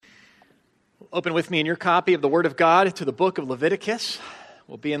Open with me in your copy of the Word of God to the book of Leviticus.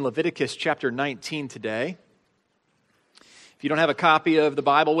 We'll be in Leviticus chapter 19 today. If you don't have a copy of the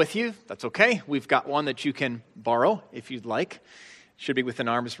Bible with you, that's okay. We've got one that you can borrow if you'd like. It should be within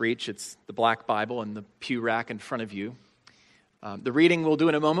arm's reach. It's the black Bible in the pew rack in front of you. The reading we'll do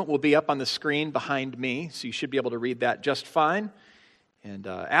in a moment will be up on the screen behind me, so you should be able to read that just fine. And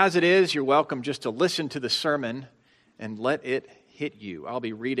as it is, you're welcome just to listen to the sermon and let it hit you. I'll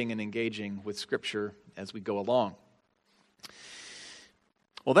be reading and engaging with Scripture as we go along.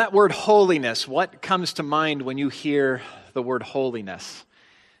 Well, that word holiness, what comes to mind when you hear the word holiness?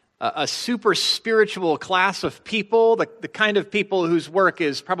 A super spiritual class of people, the kind of people whose work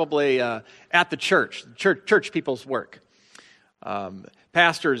is probably at the church people's work.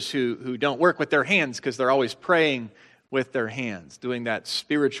 Pastors who don't work with their hands because they're always praying with their hands, doing that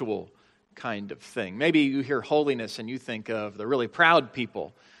spiritual kind of thing. Maybe you hear holiness and you think of the really proud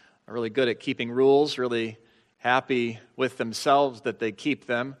people, are really good at keeping rules, really happy with themselves that they keep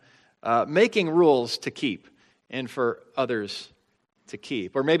them, making rules to keep and for others to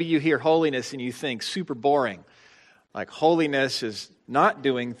keep. Or maybe you hear holiness and you think super boring, like holiness is not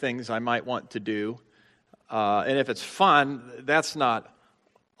doing things I might want to do, and if it's fun, that's not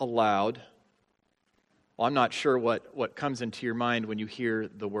allowed. Well, I'm not sure what comes into your mind when you hear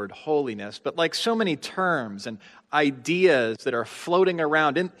the word holiness, but like so many terms and ideas that are floating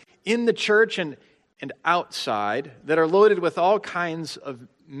around in the church and outside that are loaded with all kinds of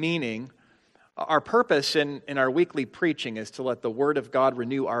meaning, our purpose in our weekly preaching is to let the Word of God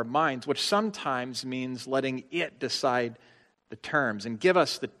renew our minds, which sometimes means letting it decide the terms and give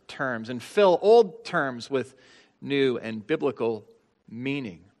us the terms and fill old terms with new and biblical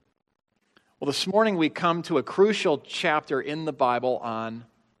meaning. Well, this morning we come to a crucial chapter in the Bible on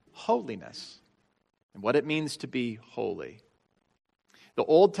holiness and what it means to be holy. The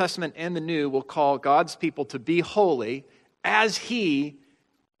Old Testament and the New will call God's people to be holy as He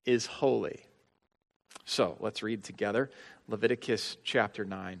is holy. So let's read together Leviticus chapter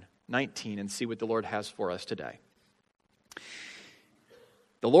 19, and see what the Lord has for us today.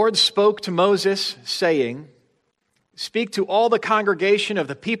 The Lord spoke to Moses, saying, "Speak to all the congregation of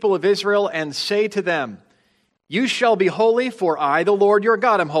the people of Israel and say to them, 'You shall be holy, for I, the Lord your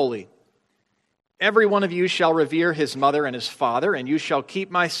God, am holy. Every one of you shall revere his mother and his father, and you shall keep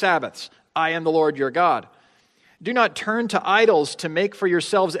my Sabbaths. I am the Lord your God. Do not turn to idols to make for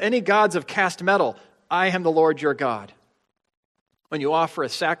yourselves any gods of cast metal. I am the Lord your God. When you offer a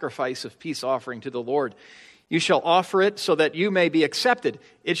sacrifice of peace offering to the Lord, you shall offer it so that you may be accepted.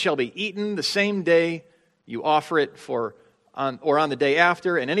 It shall be eaten the same day you offer it on the day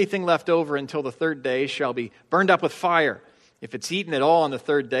after, and anything left over until the third day shall be burned up with fire. If it's eaten at all on the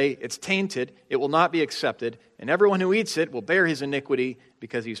third day, it's tainted, it will not be accepted, and everyone who eats it will bear his iniquity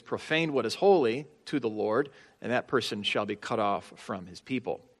because he's profaned what is holy to the Lord, and that person shall be cut off from his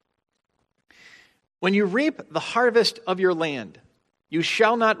people. When you reap the harvest of your land, you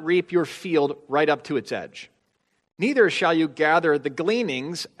shall not reap your field right up to its edge. Neither shall you gather the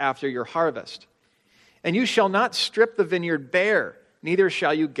gleanings after your harvest. And you shall not strip the vineyard bare, neither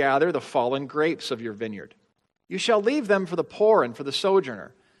shall you gather the fallen grapes of your vineyard. You shall leave them for the poor and for the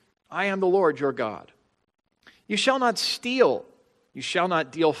sojourner. I am the Lord your God. You shall not steal. You shall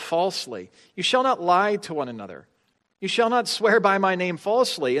not deal falsely. You shall not lie to one another. You shall not swear by my name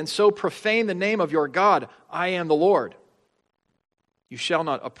falsely, and so profane the name of your God. I am the Lord. You shall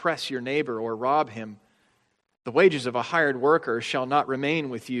not oppress your neighbor or rob him. The wages of a hired worker shall not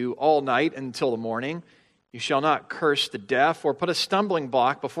remain with you all night until the morning. You shall not curse the deaf or put a stumbling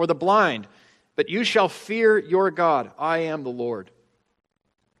block before the blind, but you shall fear your God. I am the Lord.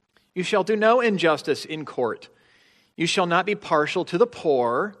 You shall do no injustice in court. You shall not be partial to the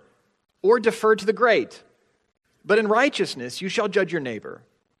poor or defer to the great, but in righteousness you shall judge your neighbor.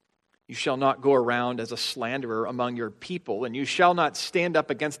 You shall not go around as a slanderer among your people, and you shall not stand up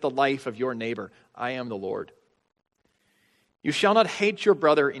against the life of your neighbor. I am the Lord. You shall not hate your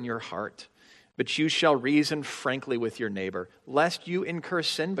brother in your heart, but you shall reason frankly with your neighbor, lest you incur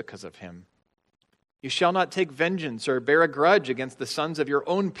sin because of him. You shall not take vengeance or bear a grudge against the sons of your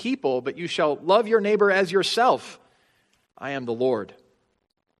own people, but you shall love your neighbor as yourself. I am the Lord.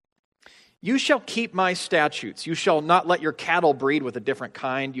 You shall keep my statutes. You shall not let your cattle breed with a different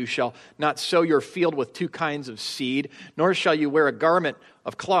kind. You shall not sow your field with two kinds of seed, nor shall you wear a garment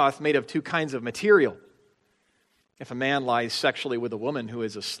of cloth made of two kinds of material. If a man lies sexually with a woman who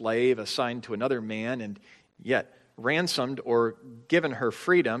is a slave assigned to another man and yet ransomed or given her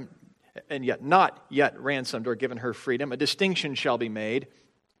freedom, and yet not yet ransomed or given her freedom, a distinction shall be made.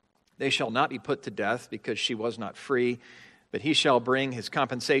 They shall not be put to death because she was not free. But he shall bring his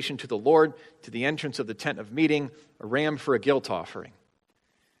compensation to the Lord to the entrance of the tent of meeting, a ram for a guilt offering.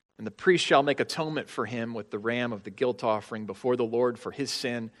 And the priest shall make atonement for him with the ram of the guilt offering before the Lord for his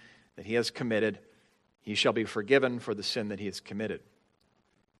sin that he has committed. He shall be forgiven for the sin that he has committed.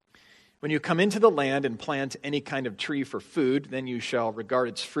 When you come into the land and plant any kind of tree for food, then you shall regard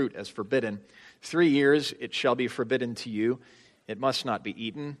its fruit as forbidden. 3 years it shall be forbidden to you. It must not be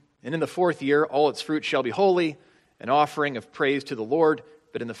eaten. And in the 4th year all its fruit shall be holy, an offering of praise to the Lord.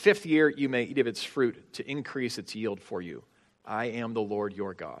 But in the 5th year you may eat of its fruit to increase its yield for you. I am the Lord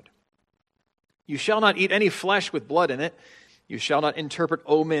your God. You shall not eat any flesh with blood in it. You shall not interpret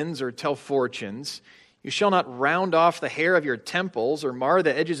omens or tell fortunes. You shall not round off the hair of your temples or mar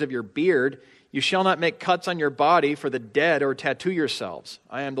the edges of your beard. You shall not make cuts on your body for the dead or tattoo yourselves.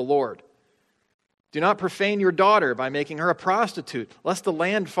 I am the Lord. Do not profane your daughter by making her a prostitute, lest the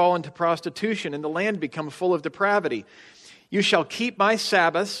land fall into prostitution and the land become full of depravity. You shall keep my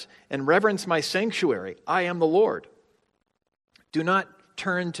Sabbaths and reverence my sanctuary. I am the Lord. Do not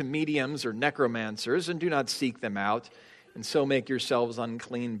turn to mediums or necromancers, and do not seek them out, and so make yourselves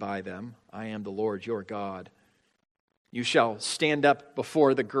unclean by them. I am the Lord your God. You shall stand up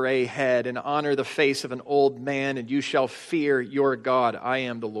before the gray head and honor the face of an old man, and you shall fear your God. I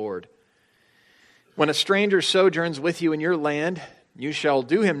am the Lord. When a stranger sojourns with you in your land, you shall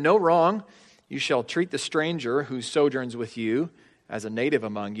do him no wrong. You shall treat the stranger who sojourns with you as a native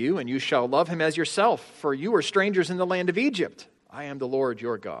among you, and you shall love him as yourself, for you were strangers in the land of Egypt. I am the Lord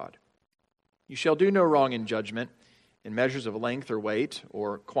your God. You shall do no wrong in judgment, in measures of length or weight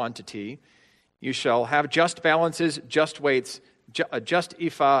or quantity. You shall have just balances, just weights, a just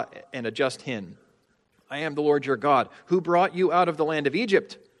ephah, and a just hin. I am the Lord your God, who brought you out of the land of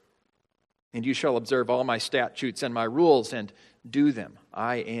Egypt. And you shall observe all my statutes and my rules and do them.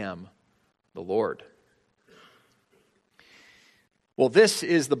 I am the Lord. Well, this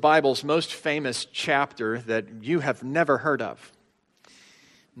is the Bible's most famous chapter that you have never heard of.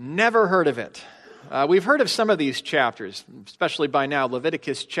 Never heard of it. We've heard of some of these chapters, especially by now,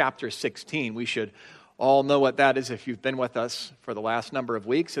 Leviticus chapter 16. We should all know what that is if you've been with us for the last number of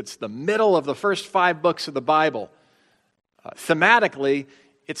weeks. It's the middle of the first 5 books of the Bible. Thematically,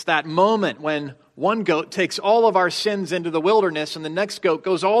 it's that moment when one goat takes all of our sins into the wilderness and the next goat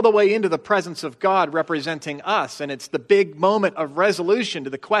goes all the way into the presence of God representing us. And it's the big moment of resolution to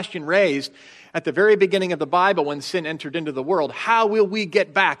the question raised at the very beginning of the Bible when sin entered into the world. How will we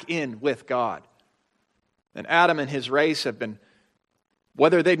get back in with God? And Adam and his race have been,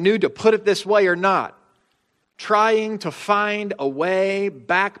 whether they knew to put it this way or not, trying to find a way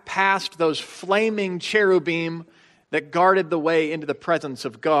back past those flaming cherubim that guarded the way into the presence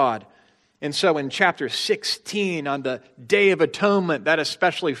of God. And so in chapter 16, on the Day of Atonement, that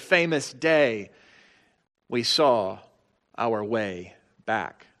especially famous day, we saw our way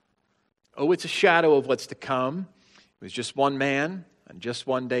back. Oh, it's a shadow of what's to come. It was just one man and just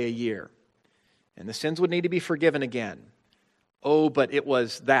one day a year. And the sins would need to be forgiven again. Oh, but it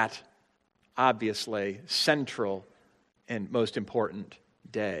was that, obviously, central and most important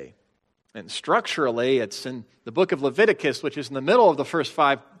day. And structurally, it's in the book of Leviticus, which is in the middle of the first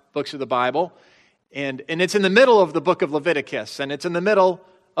 5 books of the Bible. And it's in the middle of the book of Leviticus. And it's in the middle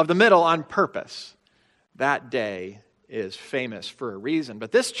of the middle on purpose. That day is famous for a reason.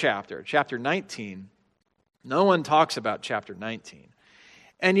 But this chapter, chapter 19, no one talks about chapter 19.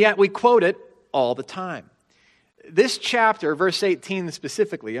 And yet we quote it all the time. This chapter, verse 18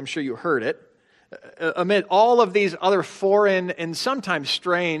 specifically, I'm sure you heard it, amid all of these other foreign and sometimes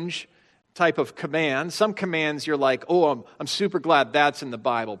strange type of commands. Some commands you're like, oh, I'm super glad that's in the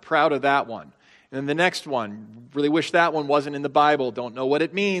Bible, proud of that one. And then the next one, really wish that one wasn't in the Bible, don't know what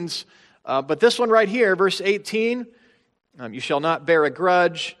it means. But this one right here, verse 18, you shall not bear a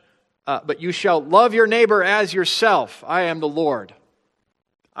grudge, but you shall love your neighbor as yourself. I am the Lord.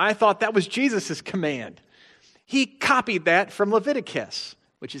 I thought that was Jesus' command. He copied that from Leviticus,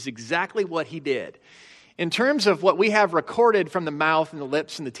 which is exactly what he did. In terms of what we have recorded from the mouth and the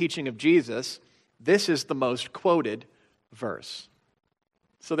lips and the teaching of Jesus, this is the most quoted verse.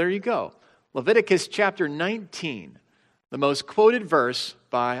 So there you go. Leviticus chapter 19, the most quoted verse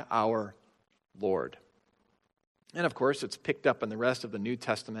by our Lord. And of course, it's picked up in the rest of the New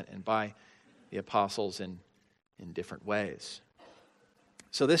Testament and by the apostles in different ways.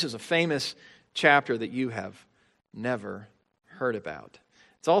 So this is a famous chapter that you have never heard about.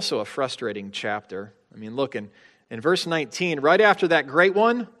 It's also a frustrating chapter. I mean, look, in verse 19, right after that great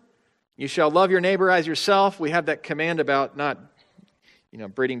one, you shall love your neighbor as yourself, we have that command about not,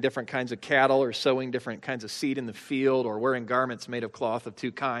 breeding different kinds of cattle or sowing different kinds of seed in the field or wearing garments made of cloth of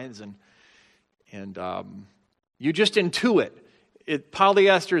 2 kinds. And You just intuit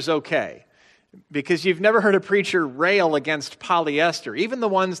polyester is okay. Because you've never heard a preacher rail against polyester. Even the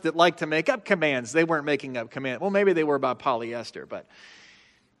ones that like to make up commands, they weren't making up commands. Well, maybe they were about polyester, but,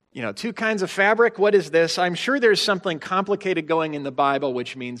 two kinds of fabric, what is this? I'm sure there's something complicated going in the Bible,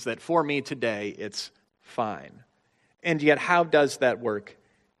 which means that for me today, it's fine. And yet, how does that work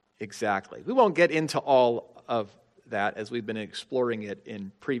exactly? We won't get into all of that as we've been exploring it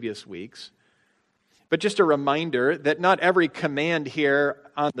in previous weeks. But just a reminder that not every command here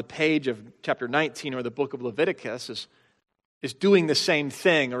on the page of chapter 19 or the book of Leviticus is doing the same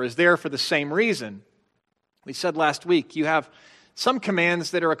thing or is there for the same reason. We said last week, you have some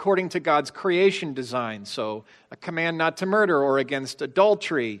commands that are according to God's creation design. So a command not to murder or against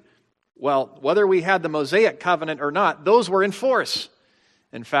adultery. Well, whether we had the Mosaic covenant or not, those were in force.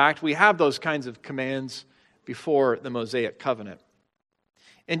 In fact, we have those kinds of commands before the Mosaic covenant.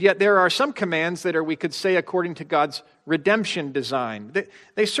 And yet there are some commands that are, we could say, according to God's redemption design.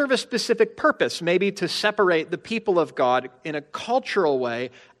 They serve a specific purpose, maybe to separate the people of God in a cultural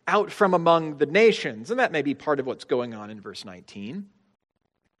way out from among the nations. And that may be part of what's going on in verse 19.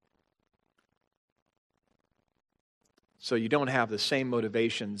 So you don't have the same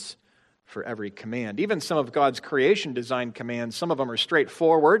motivations for every command. Even some of God's creation design commands, some of them are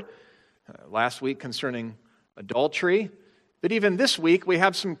straightforward. Last week concerning adultery. But even this week, we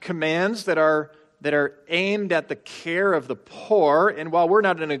have some commands that are aimed at the care of the poor. And while we're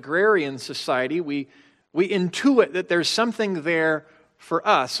not an agrarian society, we intuit that there's something there for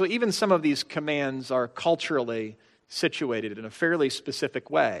us. So even some of these commands are culturally situated in a fairly specific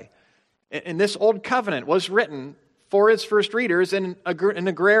way. And this Old Covenant was written for its first readers in an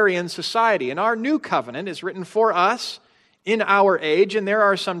agrarian society. And our New Covenant is written for us in our age. And there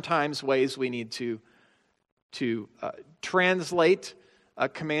are sometimes ways we need to translate a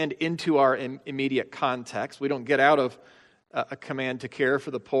command into our immediate context. We don't get out of a command to care for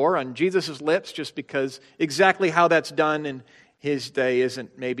the poor on Jesus' lips just because exactly how that's done in his day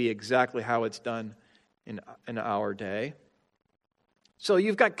isn't maybe exactly how it's done in our day. So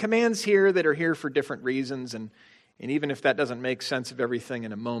you've got commands here that are here for different reasons, and even if that doesn't make sense of everything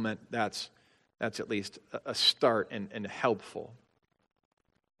in a moment, that's at least a start and helpful.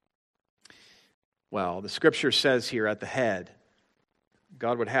 Well, the scripture says here at the head,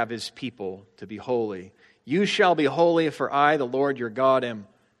 God would have his people to be holy. You shall be holy, for I, the Lord your God, am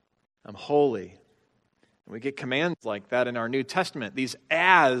holy. And we get commands like that in our New Testament, these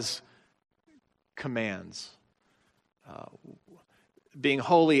as commands. Being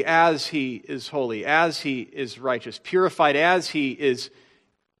holy as he is holy, as he is righteous, purified as he is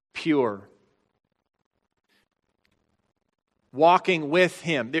pure. Walking with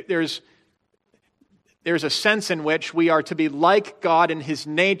him. There's a sense in which we are to be like God in his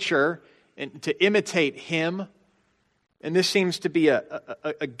nature and to imitate him. And this seems to be a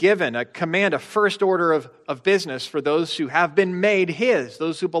given, a command, a first order of business for those who have been made his.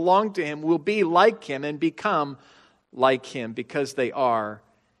 Those who belong to him will be like him and become like him because they are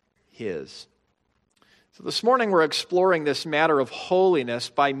his. So this morning we're exploring this matter of holiness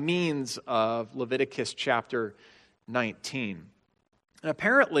by means of Leviticus chapter 19. And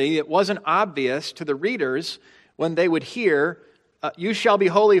apparently, it wasn't obvious to the readers when they would hear, you shall be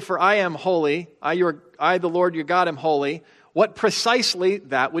holy, for I am holy. I, the Lord your God, am holy. What precisely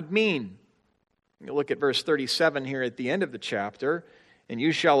that would mean. You look at verse 37 here at the end of the chapter. And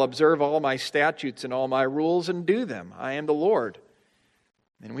you shall observe all my statutes and all my rules and do them. I am the Lord.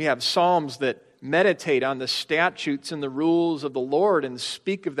 And we have psalms that meditate on the statutes and the rules of the Lord and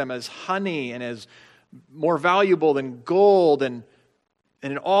speak of them as honey and as more valuable than gold and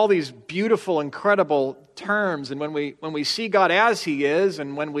in all these beautiful, incredible terms. And when we see God as he is,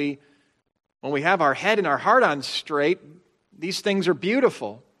 and when we have our head and our heart on straight, these things are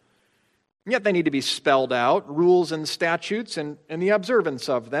beautiful. And yet they need to be spelled out, rules and statutes and the observance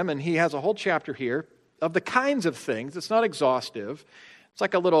of them. And he has a whole chapter here of the kinds of things. It's not exhaustive. It's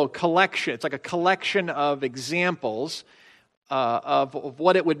like a little collection. It's like a collection of examples of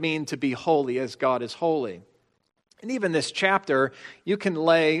what it would mean to be holy as God is holy. And even this chapter, you can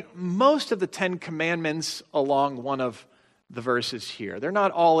lay most of the 10 Commandments along one of the verses here. They're not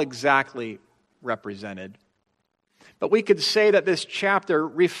all exactly represented. But we could say that this chapter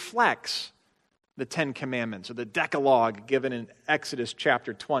reflects the 10 Commandments, or the Decalogue given in Exodus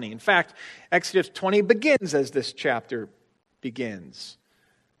chapter 20. In fact, Exodus 20 begins as this chapter begins,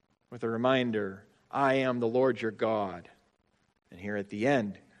 with a reminder, I am the Lord your God. And here at the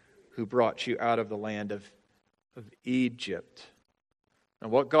end, who brought you out of the land of Egypt. And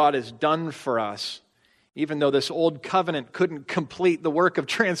what God has done for us, even though this old covenant couldn't complete the work of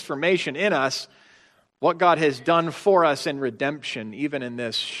transformation in us, What God has done for us in redemption, even in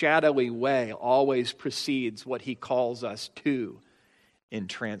this shadowy way, always precedes what he calls us to in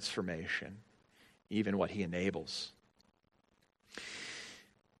transformation, even what he enables.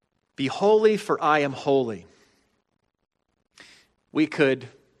 Be holy, for I am holy. We could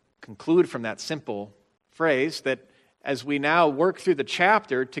conclude from that simple phrase that as we now work through the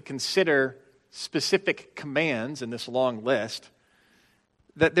chapter to consider specific commands in this long list,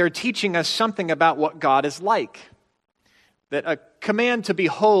 that they're teaching us something about what God is like. That a command to be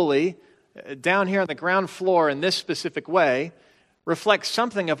holy, down here on the ground floor in this specific way, reflects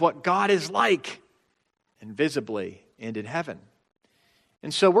something of what God is like, invisibly and in heaven.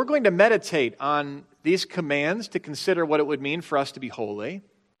 And so we're going to meditate on these commands to consider what it would mean for us to be holy.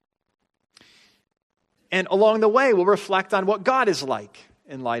 And along the way, we'll reflect on what God is like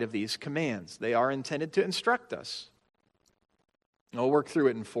in light of these commands. They are intended to instruct us. I'll work through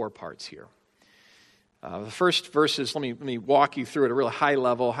it in 4 parts here. The first verses, let me walk you through at a really high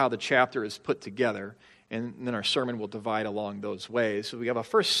level how the chapter is put together, and then our sermon will divide along those ways. So we have a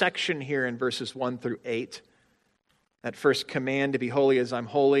first section here in verses 1 through 8, that first command to be holy as I'm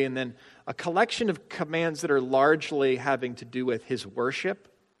holy, and then a collection of commands that are largely having to do with his worship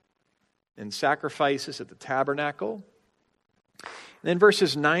and sacrifices at the tabernacle. And then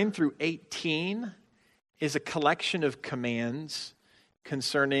verses 9 through 18 is a collection of commands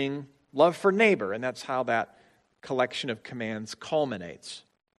concerning love for neighbor, and that's how that collection of commands culminates.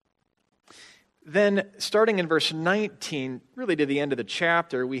 Then, starting in verse 19, really to the end of the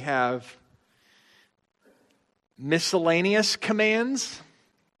chapter, we have miscellaneous commands.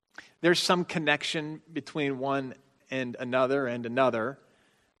 There's some connection between one and another.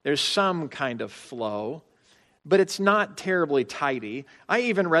 There's some kind of flow, but it's not terribly tidy. I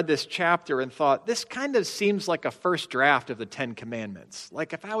even read this chapter and thought, this kind of seems like a first draft of the 10 Commandments.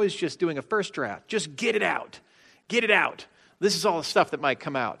 Like if I was just doing a first draft, just get it out. Get it out. This is all the stuff that might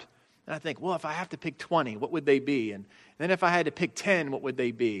come out. And I think, well, if I have to pick 20, what would they be? And then if I had to pick 10, what would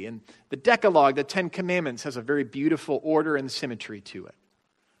they be? And the Decalogue, the 10 Commandments, has a very beautiful order and symmetry to it.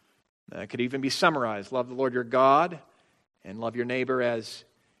 It could even be summarized. Love the Lord your God and love your neighbor as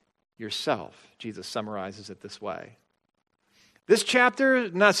yourself. Jesus summarizes it this way. This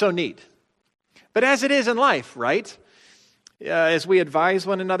chapter, not so neat. But as it is in life, right? As we advise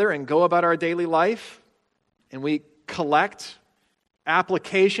one another and go about our daily life, and we collect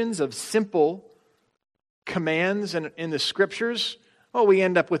applications of simple commands in the Scriptures, well, we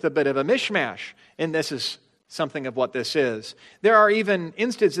end up with a bit of a mishmash. And this is something of what this is. There are even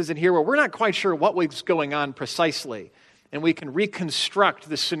instances in here where we're not quite sure what was going on precisely. And we can reconstruct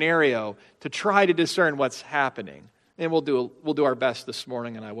the scenario to try to discern what's happening. And we'll do our best this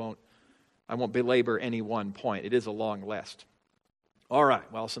morning, and I won't belabor any one point. It is a long list. All right,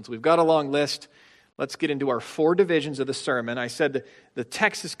 well, since we've got a long list, let's get into our 4 divisions of the sermon. I said the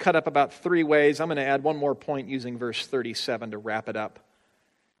text is cut up about 3 ways. I'm going to add one more point using verse 37 to wrap it up.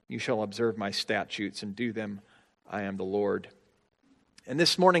 You shall observe my statutes and do them. I am the Lord. And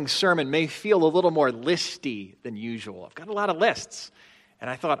this morning's sermon may feel a little more listy than usual. I've got a lot of lists. And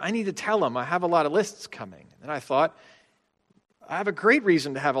I thought, I need to tell them I have a lot of lists coming. And I thought, I have a great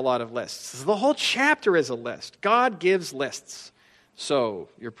reason to have a lot of lists. The whole chapter is a list. God gives lists. So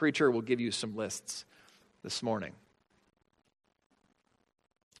your preacher will give you some lists this morning.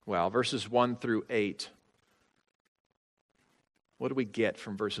 Well, verses 1 through 8. What do we get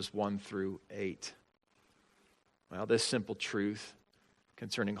from verses 1 through 8? Well, this simple truth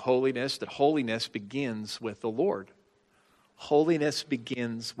concerning holiness, that holiness begins with the Lord. Holiness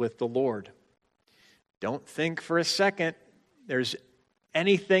begins with the Lord. Don't think for a second there's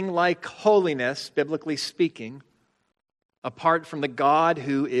anything like holiness, biblically speaking, apart from the God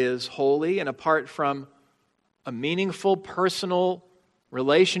who is holy and apart from a meaningful personal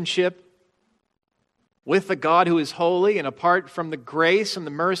relationship with the God who is holy and apart from the grace and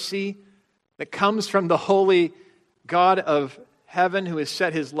the mercy that comes from the holy God of heaven who has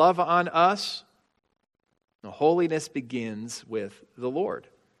set his love on us. The holiness begins with the Lord.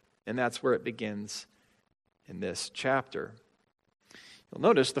 And that's where it begins in this chapter. You'll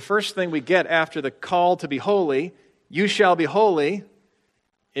notice the first thing we get after the call to be holy, you shall be holy,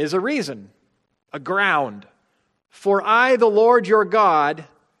 is a reason, a ground. For I, the Lord your God,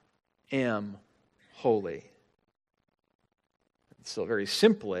 am holy. So very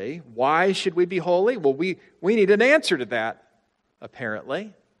simply, why should we be holy? Well, we need an answer to that,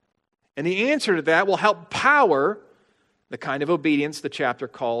 apparently. And the answer to that will help power the kind of obedience the chapter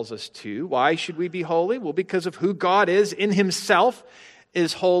calls us to. Why should we be holy? Well, because of who God is in himself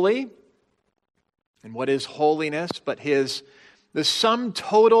is holy. And what is holiness but the sum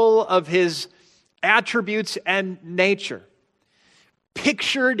total of his attributes and nature,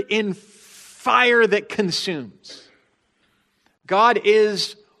 pictured in fire that consumes. God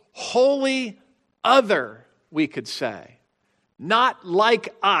is wholly other, we could say, not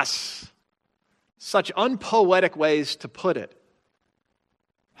like us. Such unpoetic ways to put it.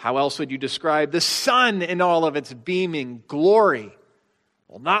 How else would you describe the sun in all of its beaming glory?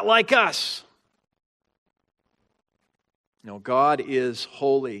 Well, not like us. No, God is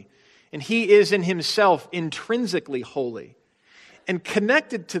holy, and He is in Himself intrinsically holy. And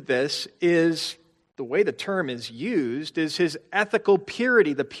connected to this is, the way the term is used, is His ethical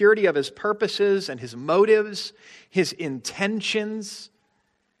purity, the purity of His purposes and His motives, His intentions,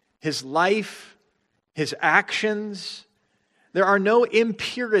 His life, His actions. There are no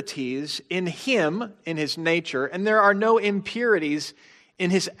impurities in Him, in His nature, and there are no impurities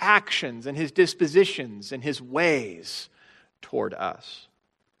in His actions and His dispositions and His ways toward us.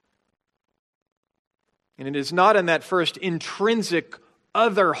 And it is not in that first intrinsic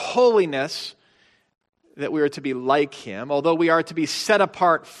other holiness that we are to be like Him, although we are to be set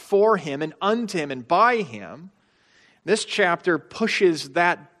apart for Him and unto Him and by Him. This chapter pushes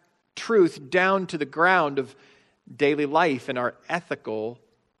that truth down to the ground of daily life in our ethical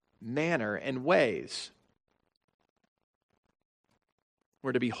manner and ways.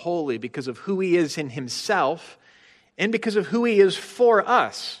 We're to be holy because of who He is in Himself and because of who He is for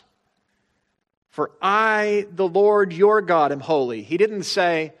us. For I, the Lord your God, am holy. He didn't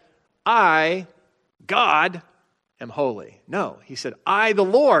say, I, God, am holy. No, He said, I, the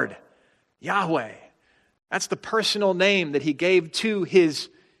Lord, Yahweh. That's the personal name that He gave to His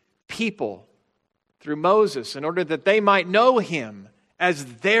people through Moses in order that they might know Him as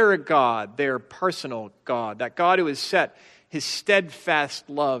their God, their personal God, that God who has set His steadfast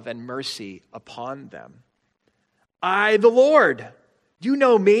love and mercy upon them. I, the Lord, you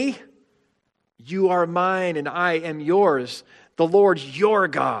know me. You are mine and I am yours. The Lord your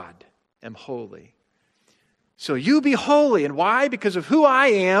God am holy. So you be holy. And why? Because of who I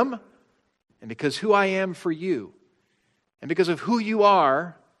am and because who I am for you and because of who you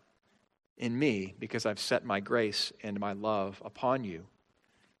are in me, because I've set my grace and my love upon you.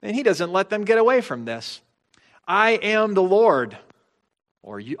 And He doesn't let them get away from this. I am the Lord,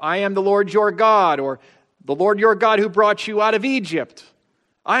 or I am the Lord your God, or the Lord your God who brought you out of Egypt.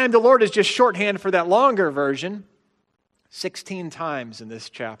 I am the Lord is just shorthand for that longer version, 16 times in this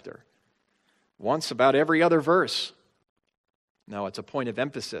chapter. Once about every other verse. No, it's a point of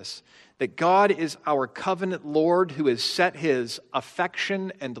emphasis that God is our covenant Lord who has set His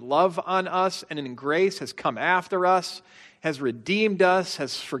affection and love on us and in grace has come after us, has redeemed us,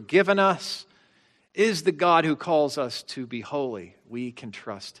 has forgiven us, is the God who calls us to be holy. We can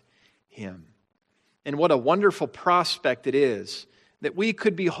trust Him. And what a wonderful prospect it is that we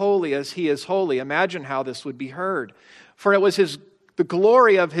could be holy as He is holy. Imagine how this would be heard. For it was the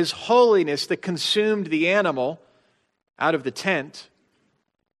glory of His holiness that consumed the animal out of the tent.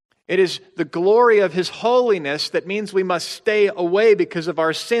 It is the glory of His holiness that means we must stay away because of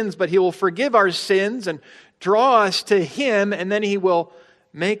our sins, but He will forgive our sins and draw us to Him, and then He will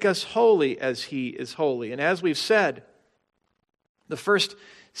make us holy as He is holy. And as we've said, the first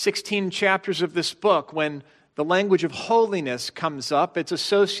 16 chapters of this book, when the language of holiness comes up, it's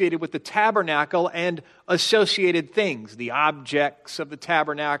associated with the tabernacle and associated things, the objects of the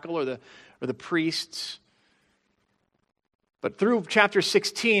tabernacle or the priests. But through chapter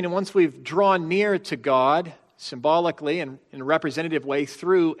 16, and once we've drawn near to God, symbolically and in a representative way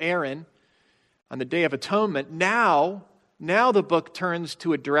through Aaron on the Day of Atonement, now the book turns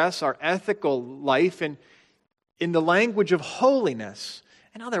to address our ethical life in the language of holiness.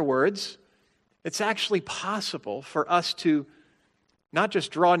 In other words, it's actually possible for us to not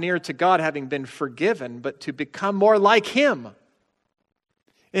just draw near to God having been forgiven, but to become more like Him.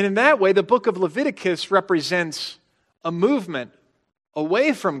 And in that way, the book of Leviticus represents a movement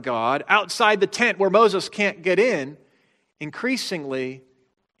away from God, outside the tent where Moses can't get in, increasingly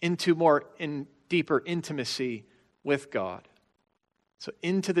into deeper intimacy with God. So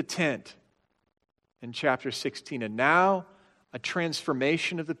into the tent in chapter 16. And now a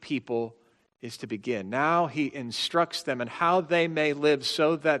transformation of the people is to begin. Now He instructs them in how they may live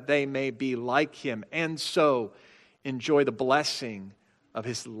so that they may be like Him and so enjoy the blessing of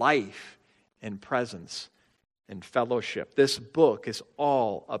His life and presence and fellowship. This book is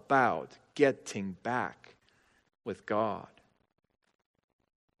all about getting back with God.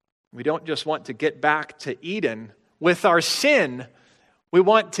 We don't just want to get back to Eden with our sin. We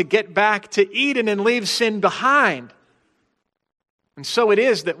want to get back to Eden and leave sin behind. And so it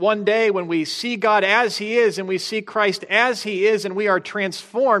is that one day when we see God as He is and we see Christ as He is and we are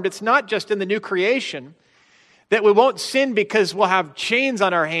transformed, it's not just in the new creation that we won't sin because we'll have chains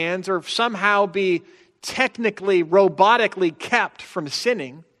on our hands or somehow be technically, robotically kept from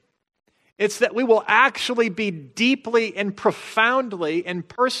sinning. It's that we will actually be deeply and profoundly and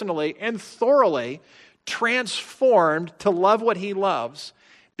personally and thoroughly transformed to love what He loves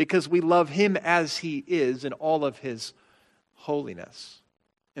because we love Him as He is in all of His holiness.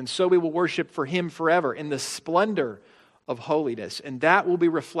 And so we will worship for Him forever in the splendor of holiness. And that will be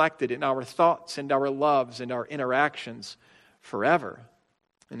reflected in our thoughts and our loves and our interactions forever.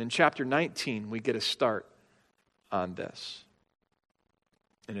 And in chapter 19, we get a start on this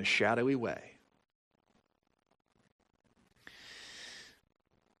in a shadowy way.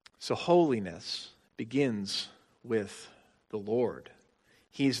 So holiness begins with the Lord.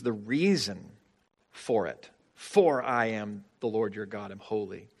 He's the reason for it. For I am the Lord your God, I'm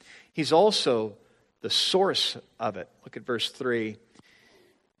holy. He's also the source of it. Look at verse 3.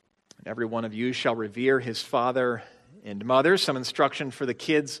 And every one of you shall revere his father and mother. Some instruction for the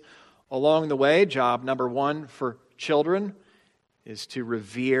kids along the way. Job number 1 for children is to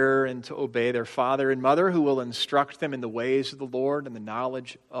revere and to obey their father and mother, who will instruct them in the ways of the Lord and the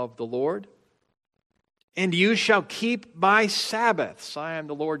knowledge of the Lord. And you shall keep my Sabbaths. I am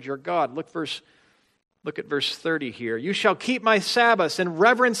the Lord your God. Look at verse 30 here. You shall keep my Sabbaths and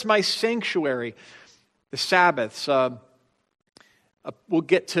reverence my sanctuary. The Sabbaths, we'll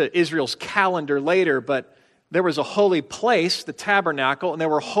get to Israel's calendar later, but there was a holy place, the tabernacle, and there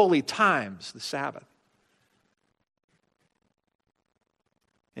were holy times, the Sabbath.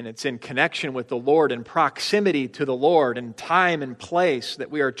 And it's in connection with the Lord and proximity to the Lord and time and place that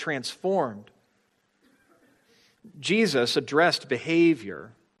we are transformed. Jesus addressed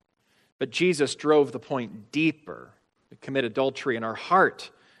behavior, but Jesus drove the point deeper. We commit adultery in our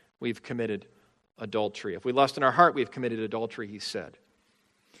heart, we've committed adultery. If we lust in our heart, we've committed adultery, he said.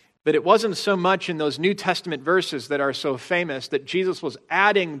 But it wasn't so much in those New Testament verses that are so famous that Jesus was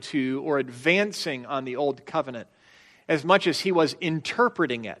adding to or advancing on the Old Covenant as much as he was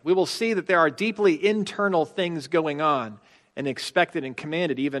interpreting it. We will see that there are deeply internal things going on and expected and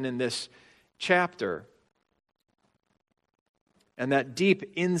commanded even in this chapter. And that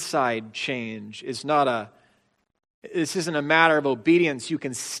deep inside change is this isn't a matter of obedience you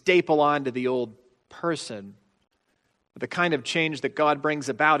can staple onto the old person. The kind of change that God brings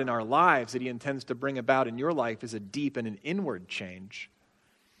about in our lives, that he intends to bring about in your life, is a deep and an inward change.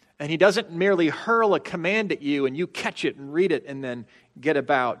 And he doesn't merely hurl a command at you and you catch it and read it and then get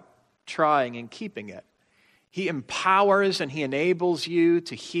about trying and keeping it. He empowers and he enables you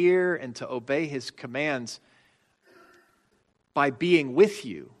to hear and to obey his commands by being with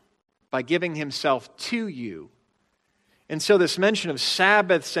you, by giving himself to you. And so this mention of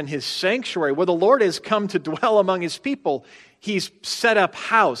Sabbaths and his sanctuary, where the Lord has come to dwell among his people, he's set up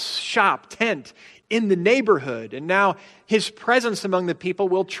house, shop, tent in the neighborhood. And now his presence among the people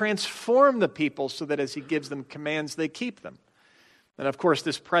will transform the people so that as he gives them commands, they keep them. And of course,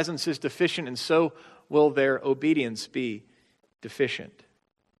 this presence is deficient, and so will their obedience be deficient.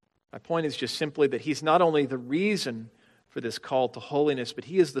 My point is just simply that he's not only the reason for this call to holiness, but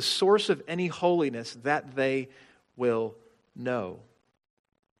he is the source of any holiness that they will know.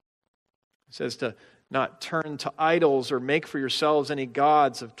 It says to not turn to idols or make for yourselves any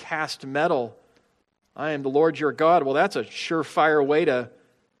gods of cast metal. I am the Lord your God. Well, that's a surefire way to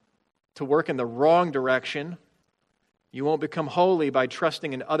work in the wrong direction. You won't become holy by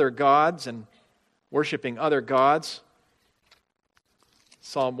trusting in other gods and worshiping other gods.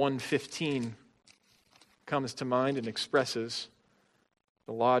 Psalm 115 comes to mind and expresses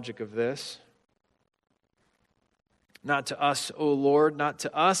the logic of this. Not to us, O Lord, not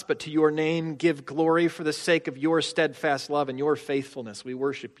to us, but to your name give glory for the sake of your steadfast love and your faithfulness. We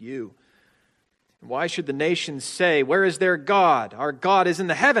worship you. And why should the nations say, where is their God? Our God is in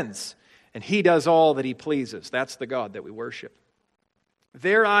the heavens, and he does all that he pleases. That's the God that we worship.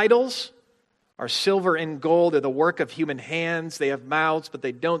 Their idols are silver and gold. They're the work of human hands. They have mouths, but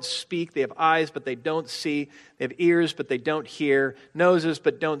they don't speak. They have eyes, but they don't see. They have ears, but they don't hear. Noses,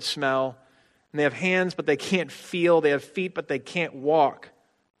 but don't smell. And they have hands, but they can't feel. They have feet, but they can't walk.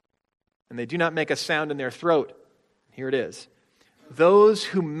 And they do not make a sound in their throat. Here it is. Those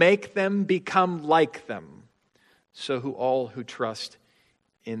who make them become like them, so all who trust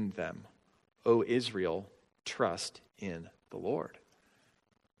in them. O Israel, trust in the Lord.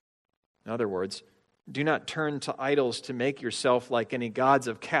 In other words, do not turn to idols to make yourself like any gods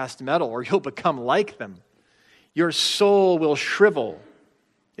of cast metal, or you'll become like them. Your soul will shrivel.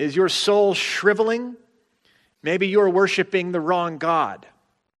 Is your soul shriveling? Maybe you're worshiping the wrong God.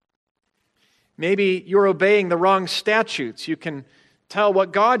 Maybe you're obeying the wrong statutes. You can tell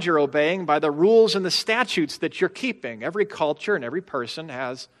what God you're obeying by the rules and the statutes that you're keeping. Every culture and every person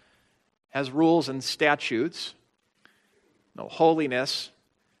has rules and statutes. No, holiness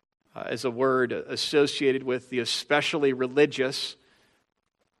is a word associated with the especially religious.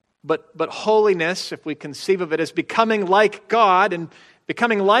 But holiness, if we conceive of it as becoming like God and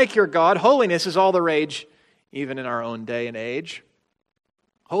becoming like your God, holiness is all the rage, even in our own day and age.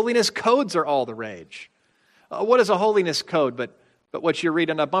 Holiness codes are all the rage. What is a holiness code but what you read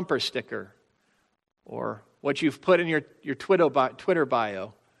on a bumper sticker or what you've put in your Twitter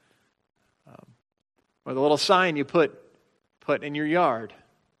bio or the little sign you put in your yard?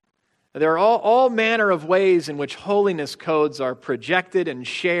 There are all manner of ways in which holiness codes are projected and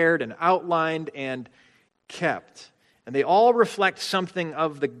shared and outlined and kept. And they all reflect something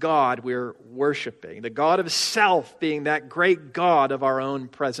of the God we're worshiping. The God of self being that great God of our own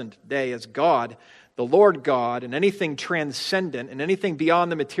present day as God, the Lord God, and anything transcendent and anything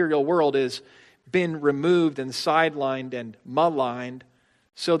beyond the material world has been removed and sidelined and maligned.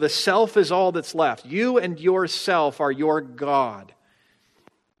 So the self is all that's left. You and yourself are your God.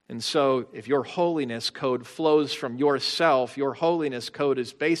 And so if your holiness code flows from yourself, your holiness code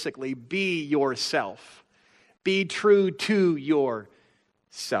is basically be yourself. Be true to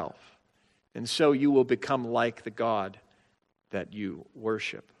yourself. And so you will become like the God that you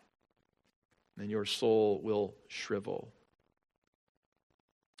worship. And your soul will shrivel.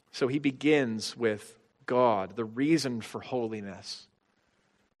 So he begins with God, the reason for holiness,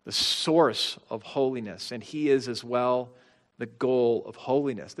 the source of holiness, and he is as well the goal of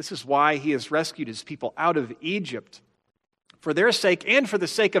holiness. This is why he has rescued his people out of Egypt, for their sake and for the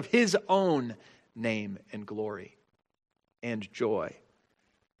sake of his own name and glory and joy.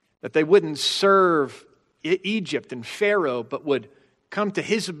 That they wouldn't serve Egypt and Pharaoh, but would come to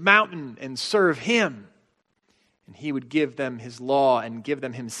his mountain and serve him. And he would give them his law and give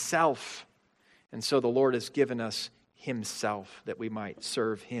them himself. And so the Lord has given us himself that we might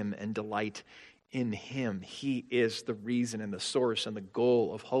serve him and delight in him. He is the reason and the source and the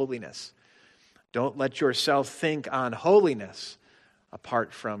goal of holiness. Don't let yourself think on holiness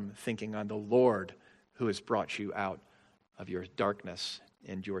apart from thinking on the Lord who has brought you out of your darkness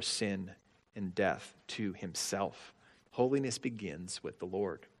and your sin and death to himself. Holiness begins with the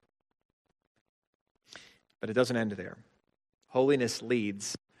Lord. But it doesn't end there. Holiness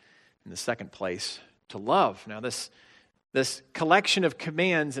leads, in the second place, to love. Now this collection of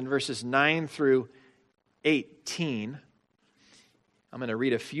commands in verses 9 through 18, I'm going to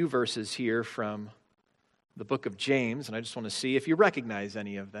read a few verses here from the book of James, and I just want to see if you recognize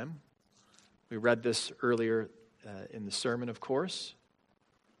any of them. We read this earlier in the sermon, of course.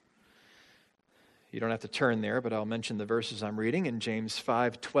 You don't have to turn there, but I'll mention the verses I'm reading in James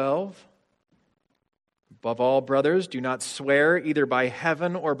 5:12. Above all, brothers, do not swear either by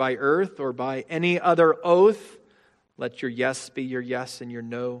heaven or by earth or by any other oath. Let your yes be your yes and your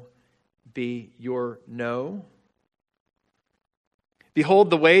no be your no. Behold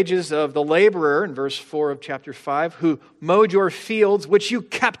the wages of the laborer, in verse 4 of chapter 5, who mowed your fields, which you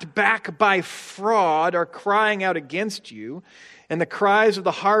kept back by fraud, are crying out against you. And the cries of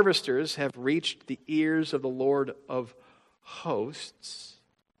the harvesters have reached the ears of the Lord of hosts.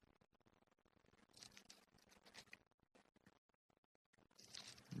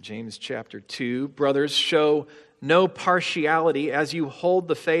 James chapter 2, brothers, show no partiality as you hold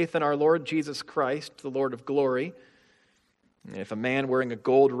the faith in our Lord Jesus Christ, the Lord of glory. If a man wearing a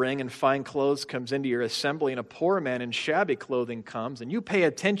gold ring and fine clothes comes into your assembly, and a poor man in shabby clothing comes, and you pay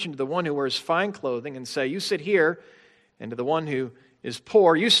attention to the one who wears fine clothing and say, you sit here, and to the one who is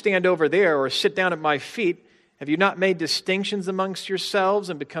poor, you stand over there or sit down at my feet, have you not made distinctions amongst yourselves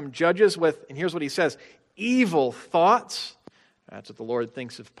and become judges with, and here's what he says, evil thoughts? That's what the Lord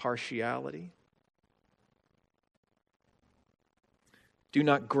thinks of partiality. Do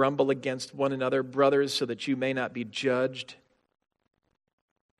not grumble against one another, brothers, so that you may not be judged.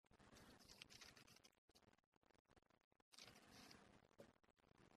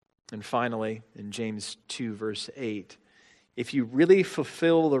 And finally, in James 2, verse 8, if you really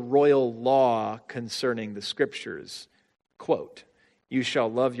fulfill the royal law concerning the Scriptures, quote, you shall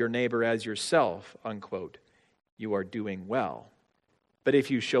love your neighbor as yourself, unquote, you are doing well. But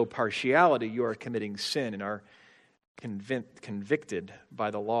if you show partiality, you are committing sin and are convicted by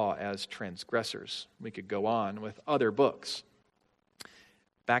the law as transgressors. We could go on with other books.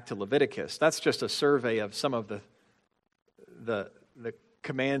 Back to Leviticus. That's just a survey of some of the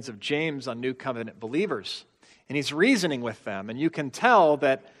commands of James on New Covenant believers. And he's reasoning with them. And you can tell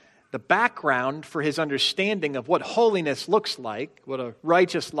that the background for his understanding of what holiness looks like, what a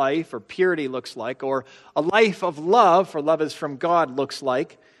righteous life or purity looks like, or a life of love, for love is from God, looks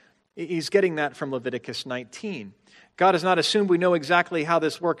like. He's getting that from Leviticus 19. God has not assumed we know exactly how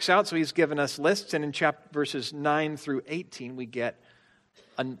this works out, so he's given us lists, and in verses 9 through 18, we get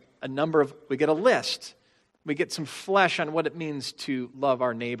a list. We get some flesh on what it means to love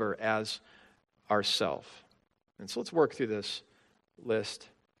our neighbor as ourselves. And so let's work through this list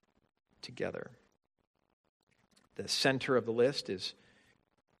together. The center of the list is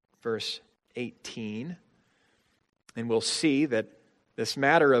verse 18. And we'll see that this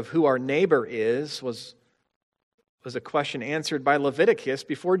matter of who our neighbor is was a question answered by Leviticus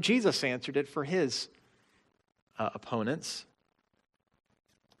before Jesus answered it for his opponents.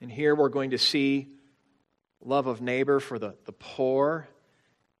 And here we're going to see love of neighbor for the poor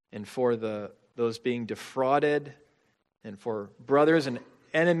and for those being defrauded and for brothers and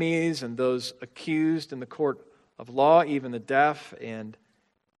enemies and those accused in the court of law, even the deaf and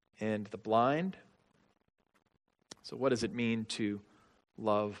the blind. So what does it mean to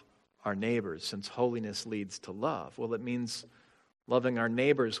love our neighbors, since holiness leads to love? Well, it means loving our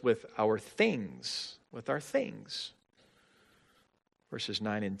neighbors with our things, Verses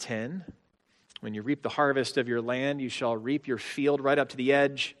 9 and 10. When you reap the harvest of your land, you shall reap your field right up to the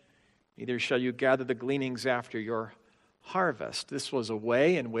edge. Neither shall you gather the gleanings after your harvest. This was a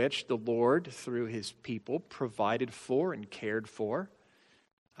way in which the Lord, through his people, provided for and cared for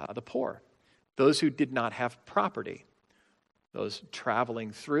the poor, those who did not have property, those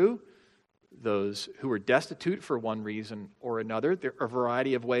traveling through, those who were destitute for one reason or another. There are a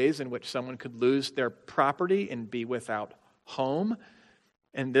variety of ways in which someone could lose their property and be without home.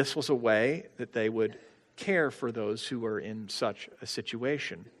 And this was a way that they would care for those who were in such a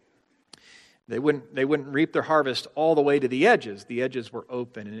situation. They wouldn't reap their harvest all the way to the edges. The edges were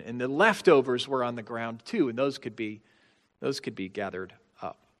open, and the leftovers were on the ground too, and those could be gathered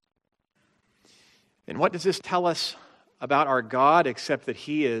up. And what does this tell us about our God, except that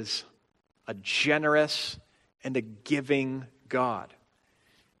he is a generous and a giving God?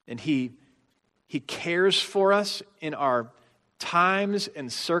 And he cares for us in our times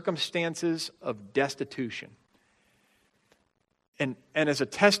and circumstances of destitution. And as a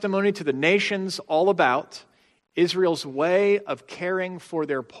testimony to the nations all about, Israel's way of caring for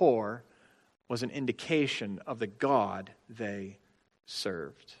their poor was an indication of the God they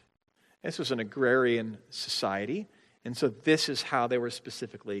served. This was an agrarian society, and so this is how they were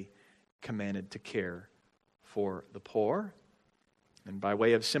specifically commanded to care for the poor. And by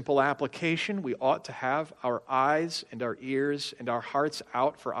way of simple application, we ought to have our eyes and our ears and our hearts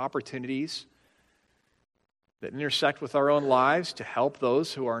out for opportunities that intersect with our own lives to help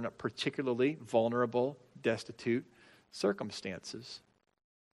those who are in a particularly vulnerable, destitute circumstances.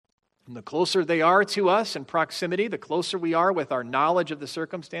 And the closer they are to us in proximity, the closer we are with our knowledge of the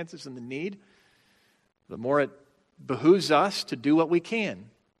circumstances and the need, the more it behooves us to do what we can.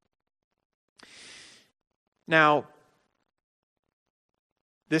 Now,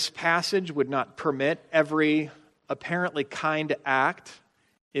 this passage would not permit every apparently kind act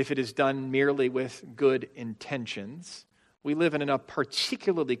if it is done merely with good intentions. We live in a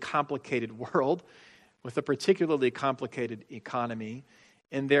particularly complicated world with a particularly complicated economy,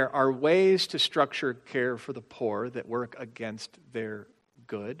 and there are ways to structure care for the poor that work against their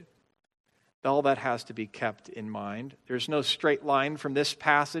good. All that has to be kept in mind. There's no straight line from this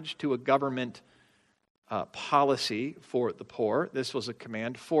passage to a government policy for the poor. This was a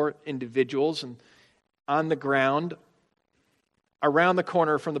command for individuals and on the ground around the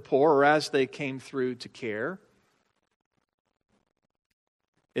corner from the poor, or as they came through to care.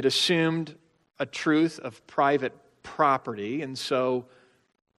 It assumed a truth of private property, and so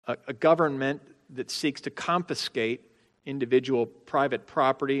a government that seeks to confiscate individual private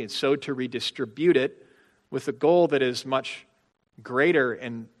property and so to redistribute it with a goal that is much greater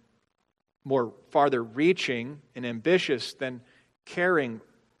and more farther reaching and ambitious than caring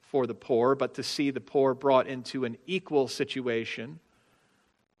for the poor, but to see the poor brought into an equal situation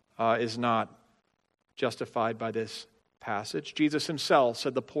is not justified by this passage. Jesus himself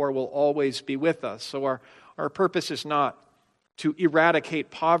said the poor will always be with us. So our purpose is not to eradicate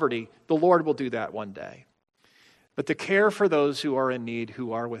poverty. The Lord will do that one day. But to care for those who are in need,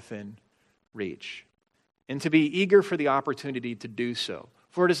 who are within reach. And to be eager for the opportunity to do so.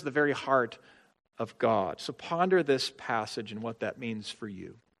 For it is the very heart of God. So ponder this passage and what that means for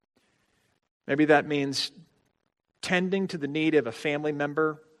you. Maybe that means tending to the need of a family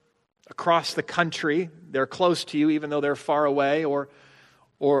member across the country. They're close to you even though they're far away. Or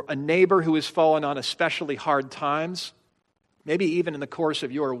a neighbor who has fallen on especially hard times. Maybe even in the course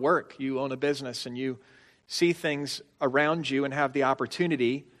of your work, you own a business and you see things around you and have the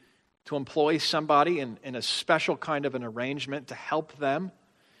opportunity to employ somebody in a special kind of an arrangement to help them.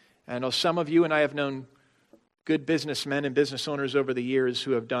 And I know some of you, and I have known good businessmen and business owners over the years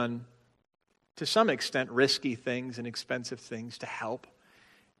who have done, to some extent, risky things and expensive things to help.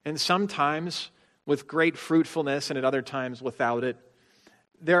 And sometimes with great fruitfulness and at other times without it.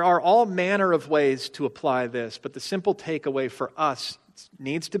 There are all manner of ways to apply this, but the simple takeaway for us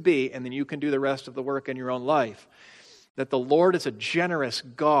needs to be, and then you can do the rest of the work in your own life, that the Lord is a generous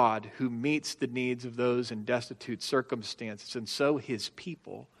God who meets the needs of those in destitute circumstances, and so His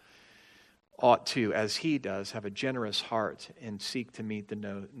people ought to, as He does, have a generous heart and seek to meet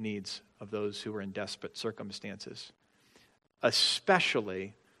the needs of those who are in desperate circumstances,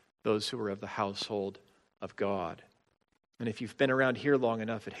 especially those who are of the household of God. And if you've been around here long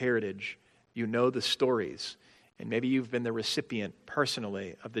enough at Heritage, you know the stories. And maybe you've been the recipient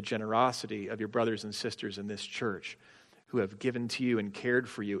personally of the generosity of your brothers and sisters in this church who have given to you and cared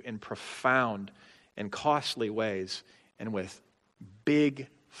for you in profound and costly ways and with big,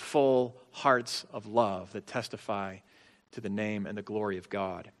 full hearts of love that testify to the name and the glory of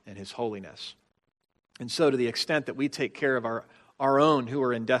God and His holiness. And so to the extent that we take care of our own who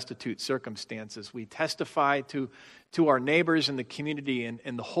are in destitute circumstances, we testify to our neighbors in the community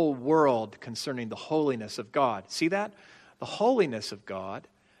and the whole world concerning the holiness of God. See that? The holiness of God,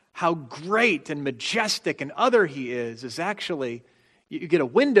 how great and majestic and other He is actually, you get a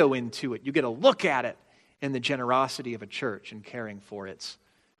window into it. You get a look at it in the generosity of a church and caring for its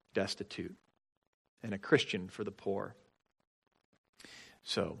destitute, and a Christian for the poor.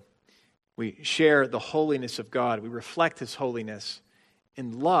 So, we share the holiness of God. We reflect His holiness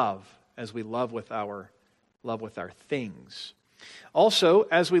in love as we love with our things. Also,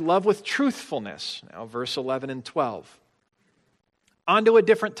 as we love with truthfulness. Now, verse 11 and 12. On to a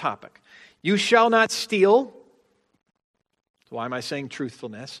different topic. You shall not steal. Why am I saying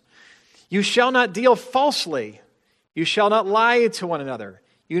truthfulness? You shall not deal falsely. You shall not lie to one another.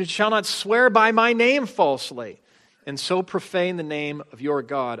 You shall not swear by my name falsely, and so profane the name of your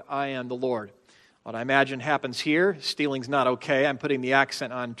God. I am the Lord. What I imagine happens here, stealing's not okay. I'm putting the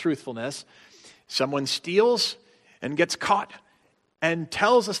accent on truthfulness. Someone steals and gets caught and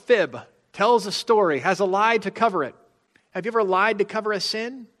tells a fib, tells a story, has a lie to cover it. Have you ever lied to cover a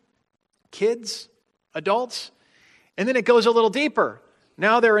sin? Kids, adults? And then it goes a little deeper.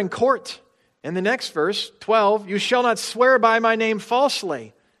 Now they're in court. In the next verse, 12, you shall not swear by my name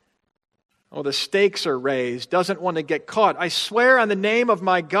falsely. Oh, the stakes are raised. Doesn't want to get caught. I swear on the name of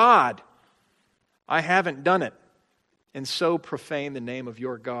my God. I haven't done it. And so profane the name of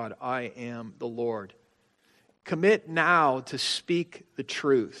your God. I am the Lord. Commit now to speak the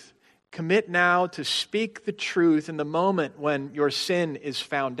truth. Commit now to speak the truth in the moment when your sin is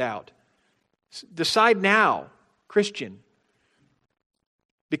found out. Decide now, Christian,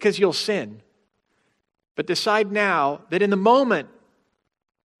 because you'll sin. But decide now that in the moment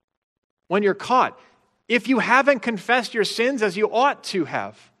when you're caught, if you haven't confessed your sins as you ought to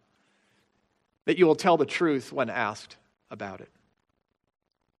have, that you will tell the truth when asked about it.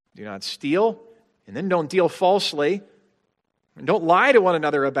 Do not steal, and then don't deal falsely, and don't lie to one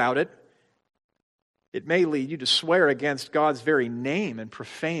another about it. It may lead you to swear against God's very name and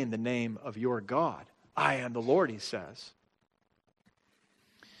profane the name of your God. I am the Lord, He says.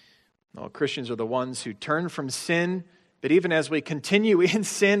 No, Christians are the ones who turn from sin, but even as we continue in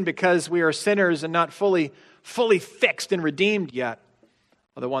sin because we are sinners and not fully fixed and redeemed yet,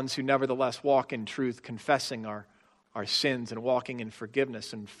 are the ones who nevertheless walk in truth, confessing our sins and walking in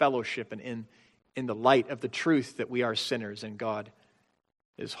forgiveness and fellowship and in the light of the truth that we are sinners and God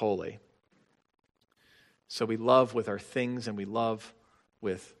is holy. So we love with our things and we love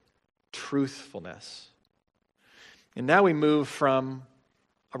with truthfulness. And now we move from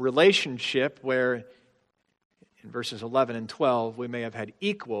a relationship where in verses 11 and 12 we may have had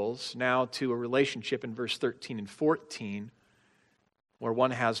equals, now to a relationship in verse 13 and 14 where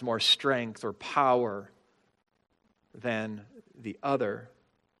one has more strength or power than the other.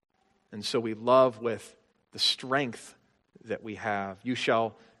 And so we love with the strength that we have. You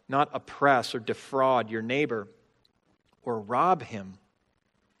shall not oppress or defraud your neighbor or rob him.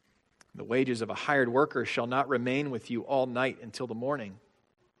 The wages of a hired worker shall not remain with you all night until the morning.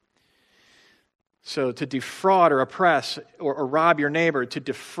 So to defraud or oppress or rob your neighbor, to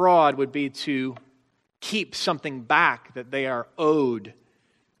defraud would be to keep something back that they are owed.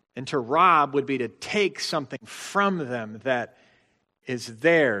 And to rob would be to take something from them that is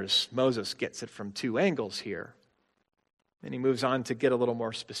theirs. Moses gets it from two angles here. And he moves on to get a little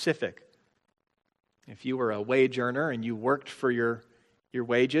more specific. If you were a wage earner and you worked for your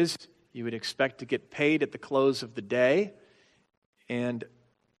wages, you would expect to get paid at the close of the day. And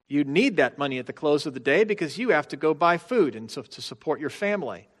you'd need that money at the close of the day because you have to go buy food and so to support your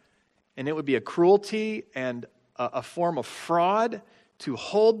family. And it would be a cruelty and a form of fraud to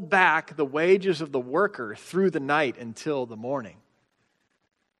hold back the wages of the worker through the night until the morning.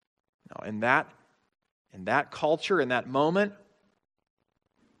 Now, in that culture, in that moment,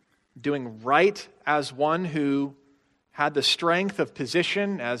 doing right as one who had the strength of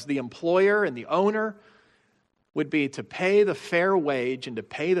position as the employer and the owner would be to pay the fair wage and to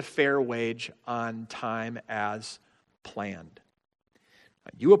pay the fair wage on time as planned.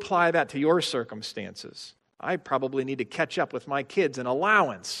 You apply that to your circumstances. I probably need to catch up with my kids an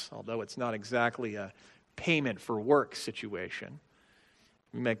allowance, although it's not exactly a payment for work situation.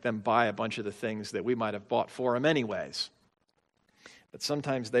 We make them buy a bunch of the things that we might have bought for them anyways. But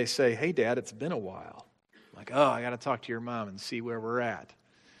sometimes they say, "Hey, Dad, it's been a while." I'm like, "Oh, I got to talk to your mom and see where we're at."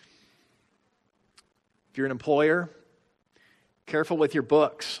 If you're an employer, careful with your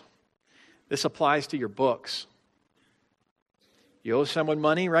books. This applies to your books. You owe someone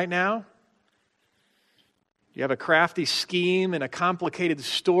money right now? You have a crafty scheme and a complicated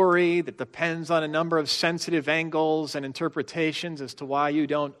story that depends on a number of sensitive angles and interpretations as to why you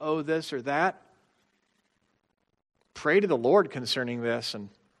don't owe this or that? Pray to the Lord concerning this and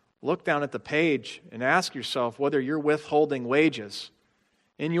look down at the page and ask yourself whether you're withholding wages.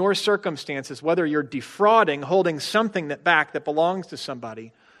 In your circumstances, whether you're defrauding, holding something back that belongs to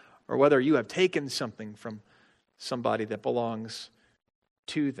somebody, or whether you have taken something from somebody that belongs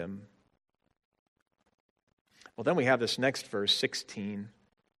to them. Well, then we have this next verse,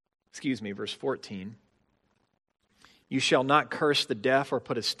 verse 14. You shall not curse the deaf or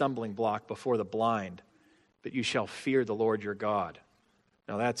put a stumbling block before the blind, but you shall fear the Lord your God.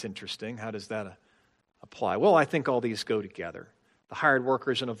 Now that's interesting. How does that apply? Well, I think all these go together. The hired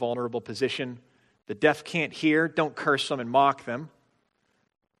worker is in a vulnerable position. The deaf can't hear. Don't curse them and mock them.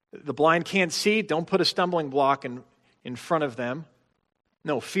 The blind can't see. Don't put a stumbling block in front of them.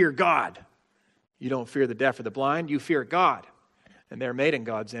 No, fear God. You don't fear the deaf or the blind. You fear God. And they're made in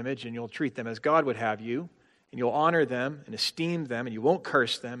God's image, and you'll treat them as God would have you. And you'll honor them and esteem them, and you won't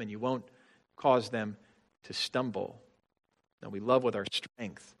curse them, and you won't cause them to stumble. Now, we love with our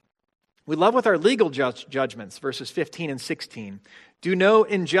strength. We love with our legal judgments, verses 15 and 16. Do no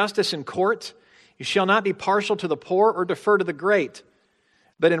injustice in court. You shall not be partial to the poor or defer to the great.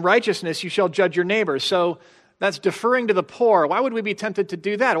 But in righteousness you shall judge your neighbor. So that's deferring to the poor. Why would we be tempted to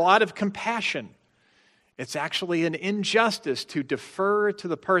do that? Well, out of compassion. It's actually an injustice to defer to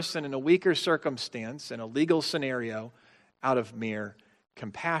the person in a weaker circumstance, in a legal scenario, out of mere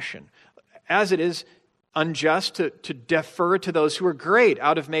compassion. As it is unjust to defer to those who are great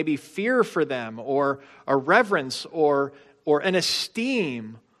out of maybe fear for them or a reverence or an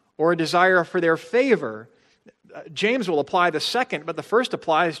esteem or a desire for their favor. James will apply the second, but the first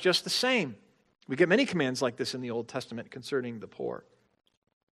applies just the same. We get many commands like this in the Old Testament concerning the poor.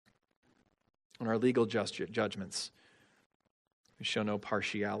 In our legal judgments, we show no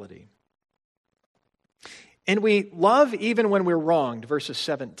partiality. And we love even when we're wronged, verses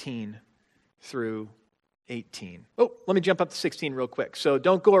 17 through 18. Oh, let me jump up to 16 real quick. So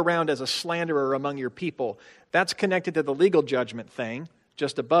don't go around as a slanderer among your people. That's connected to the legal judgment thing,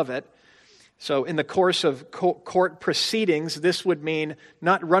 just above it. So in the course of court proceedings, this would mean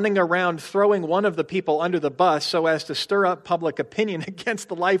not running around throwing one of the people under the bus so as to stir up public opinion against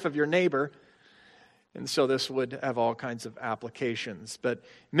the life of your neighbor. And so this would have all kinds of applications. But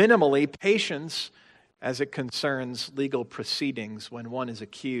minimally, patience as it concerns legal proceedings when one is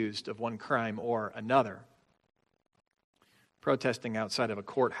accused of one crime or another. Protesting outside of a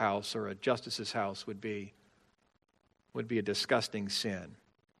courthouse or a justice's house would be a disgusting sin.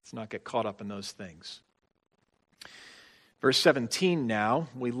 Let's not get caught up in those things. Verse 17 now,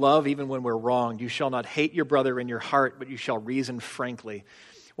 we love even when we're wronged. You shall not hate your brother in your heart, but you shall reason frankly.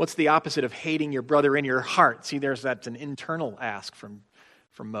 What's the opposite of hating your brother in your heart? See, that's an internal ask from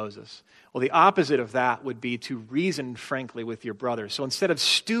Moses. Well, the opposite of that would be to reason frankly with your brother. So instead of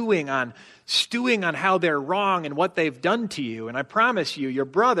stewing on how they're wrong and what they've done to you, and I promise you, your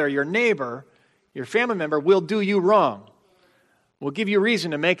brother, your neighbor, your family member will do you wrong. Will give you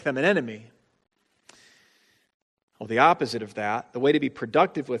reason to make them an enemy. Well, the opposite of that, the way to be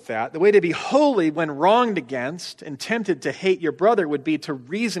productive with that, the way to be holy when wronged against and tempted to hate your brother would be to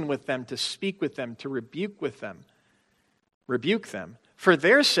reason with them, to speak with them, to rebuke them for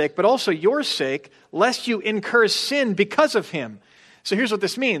their sake, but also your sake, lest you incur sin because of him. So here's what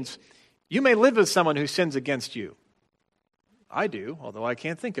this means. You may live with someone who sins against you. I do, although I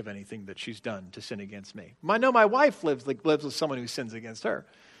can't think of anything that she's done to sin against me. I know my wife lives with someone who sins against her.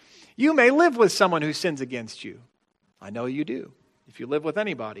 You may live with someone who sins against you. I know you do, if you live with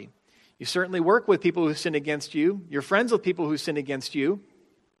anybody. You certainly work with people who sin against you. You're friends with people who sin against you.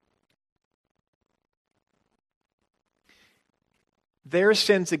 Their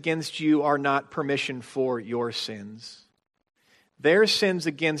sins against you are not permission for your sins. Their sins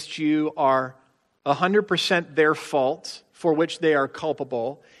against you are 100% their fault, for which they are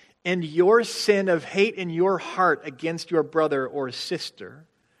culpable, and your sin of hate in your heart against your brother or sister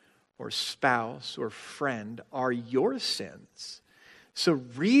or spouse or friend are your sins. So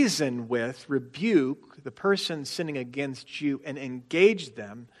reason with, rebuke the person sinning against you and engage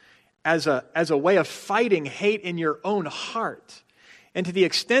them as a way of fighting hate in your own heart. And to the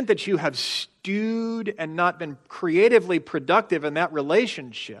extent that you have stewed and not been creatively productive in that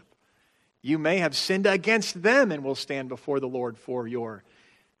relationship, you may have sinned against them and will stand before the Lord for your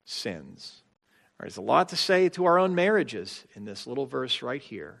sins. There's a lot to say to our own marriages in this little verse right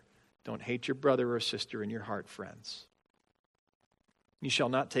here. Don't hate your brother or sister in your heart, friends. You shall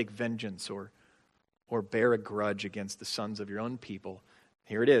not take vengeance or bear a grudge against the sons of your own people.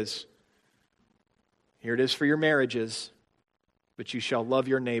 Here it is. Here it is for your marriages. But you shall love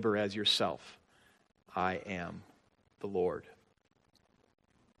your neighbor as yourself. I am the Lord.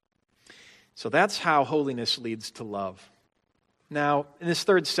 So that's how holiness leads to love. Now, in this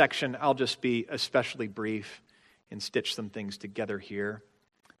third section, I'll just be especially brief and stitch some things together here.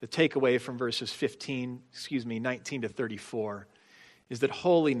 The takeaway from verses 19 to 34 is that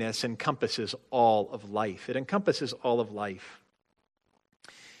holiness encompasses all of life. It encompasses all of life.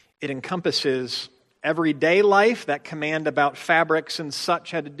 It encompasses everyday life. That command about fabrics and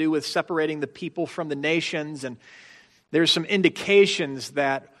such had to do with separating the people from the nations. And there's some indications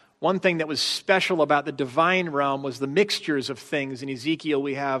that one thing that was special about the divine realm was the mixtures of things. In Ezekiel,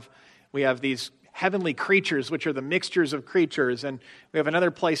 we have these heavenly creatures, which are the mixtures of creatures. And we have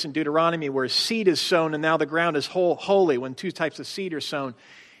another place in Deuteronomy where seed is sown, and now the ground is holy when two types of seed are sown.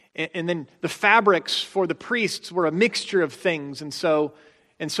 And then the fabrics for the priests were a mixture of things. And so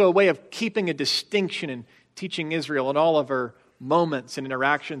a way of keeping a distinction and teaching Israel in all of her moments and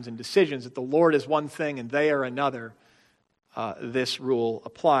interactions and decisions that the Lord is one thing and they are another. This rule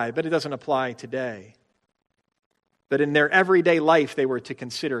applied, but it doesn't apply today. But in their everyday life, they were to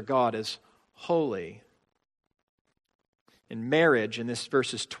consider God as holy. In marriage, in this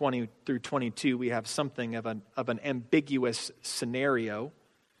verses 20 through 22, we have something of an ambiguous scenario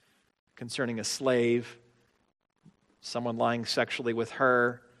concerning a slave, someone lying sexually with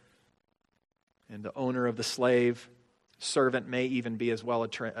her, and the owner of the slave. Servant may even be as well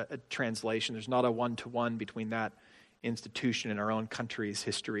a translation. There's not a one-to-one between that institution in our own country's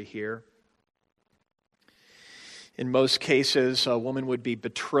history here. In most cases, a woman would be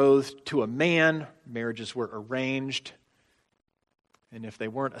betrothed to a man. Marriages were arranged. And if they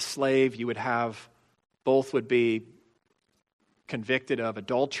weren't a slave, you would have both would be convicted of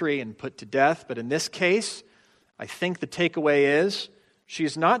adultery and put to death. But in this case, I think the takeaway is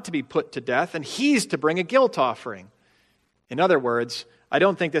she's not to be put to death, and he's to bring a guilt offering. In other words, I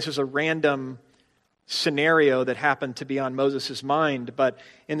don't think this is a random scenario that happened to be on Moses' mind, but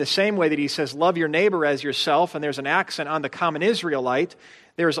in the same way that he says, love your neighbor as yourself, and there's an accent on the common Israelite,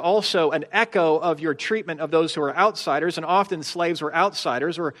 there's also an echo of your treatment of those who are outsiders, and often slaves were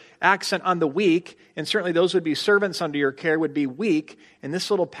outsiders, or accent on the weak, and certainly those would be servants under your care would be weak, and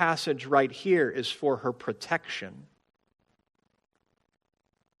this little passage right here is for her protection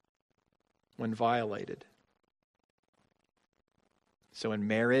when violated. So in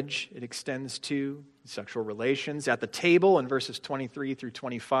marriage, it extends to sexual relations. At the table, in verses 23 through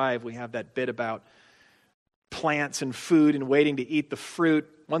 25, we have that bit about plants and food and waiting to eat the fruit.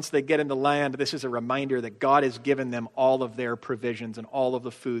 Once they get in the land, this is a reminder that God has given them all of their provisions and all of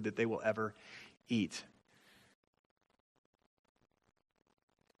the food that they will ever eat.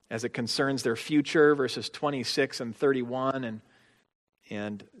 As it concerns their future, verses 26 and 31,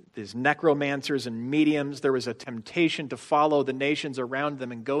 and these necromancers and mediums, there was a temptation to follow the nations around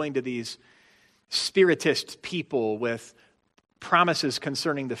them and going to these spiritist people with promises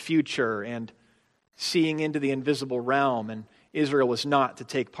concerning the future and seeing into the invisible realm. And Israel was not to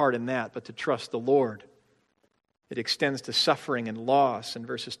take part in that, but to trust the Lord. It extends to suffering and loss in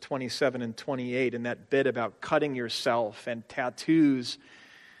verses 27 and 28, and that bit about cutting yourself and tattoos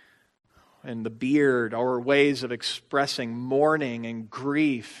and the beard, our ways of expressing mourning and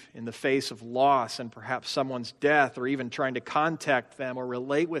grief in the face of loss and perhaps someone's death, or even trying to contact them or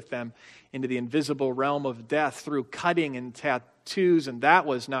relate with them into the invisible realm of death through cutting and tattoos, and that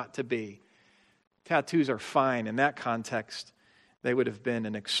was not to be. Tattoos are fine in that context, They would have been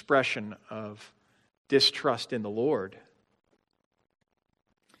an expression of distrust in the Lord.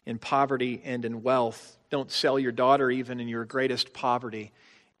 In poverty and in wealth, don't sell your daughter even in your greatest poverty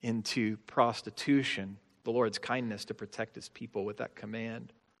into prostitution. The Lord's kindness to protect his people with that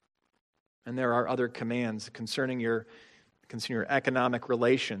command. And there are other commands concerning your economic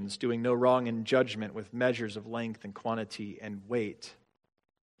relations, doing no wrong in judgment with measures of length and quantity and weight.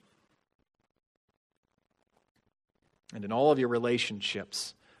 And in all of your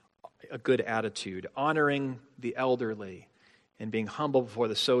relationships, a good attitude, honoring the elderly and being humble before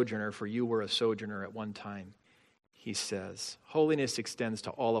the sojourner, for you were a sojourner at one time, he says. Holiness extends to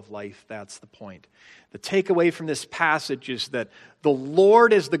all of life. That's the point. The takeaway from this passage is that the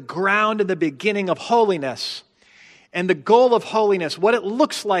Lord is the ground and the beginning of holiness. And the goal of holiness, what it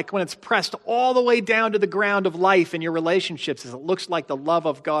looks like when it's pressed all the way down to the ground of life in your relationships, is it looks like the love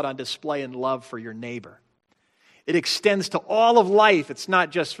of God on display and love for your neighbor. It extends to all of life. It's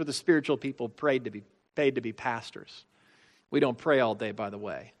not just for the spiritual people paid to be pastors. We don't pray all day, by the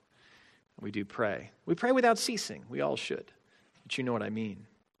way. We do pray. We pray without ceasing. We all should. But you know what I mean.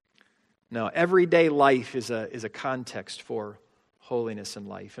 No, everyday life is a context for holiness in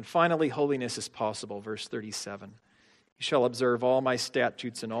life. And finally, holiness is possible. Verse 37. You shall observe all my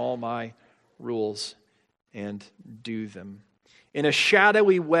statutes and all my rules and do them. In a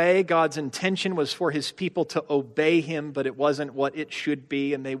shadowy way, God's intention was for his people to obey him, but it wasn't what it should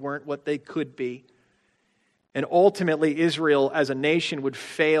be, and they weren't what they could be. And ultimately, Israel as a nation would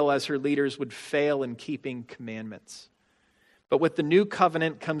fail as her leaders would fail in keeping commandments. But with the new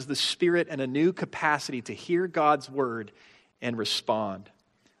covenant comes the Spirit and a new capacity to hear God's word and respond.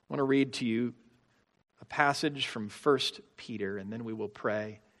 I want to read to you a passage from 1 Peter, and then we will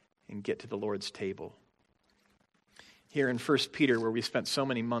pray and get to the Lord's table. Here in 1 Peter, where we spent so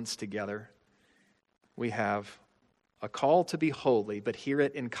many months together, we have a call to be holy, but hear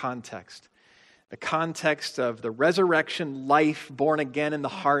it in context. The context of the resurrection life born again in the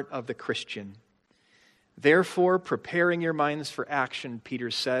heart of the Christian. Therefore, preparing your minds for action,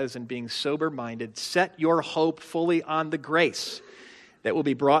 Peter says, and being sober-minded, set your hope fully on the grace that will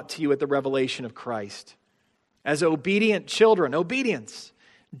be brought to you at the revelation of Christ. As obedient children, obedience.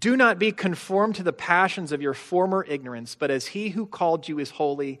 Do not be conformed to the passions of your former ignorance, but as he who called you is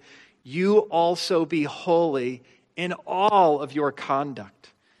holy, you also be holy in all of your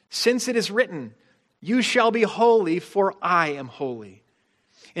conduct. Since it is written, you shall be holy, for I am holy.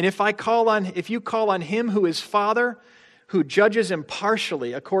 And if you call on him who is Father, who judges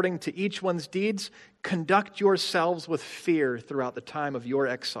impartially according to each one's deeds, conduct yourselves with fear throughout the time of your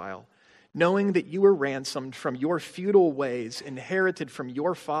exile, knowing that you were ransomed from your futile ways, inherited from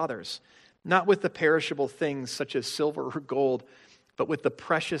your fathers, not with the perishable things such as silver or gold, but with the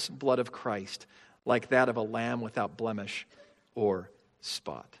precious blood of Christ, like that of a lamb without blemish or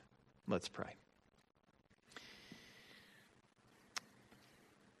spot. Let's pray.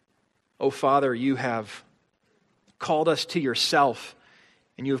 Oh, Father, you have called us to yourself,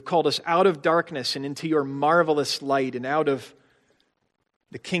 and you have called us out of darkness and into your marvelous light, and out of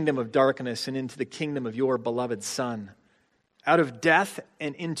the kingdom of darkness and into the kingdom of your beloved Son, out of death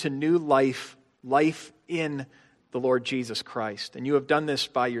and into new life, life in the Lord Jesus Christ. And you have done this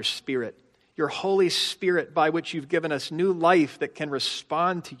by your Spirit, your Holy Spirit, by which you've given us new life that can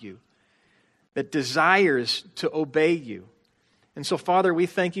respond to you, that desires to obey you. And so, Father, we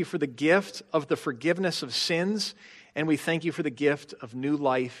thank you for the gift of the forgiveness of sins, and we thank you for the gift of new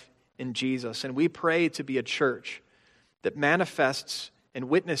life in Jesus. And we pray to be a church that manifests and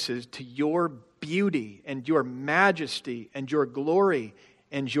witnesses to your beauty and your majesty and your glory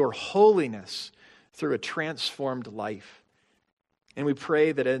and your holiness through a transformed life. And we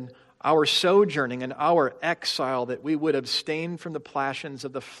pray that in our sojourning and our exile, that we would abstain from the passions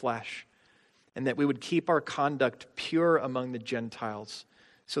of the flesh, and that we would keep our conduct pure among the Gentiles,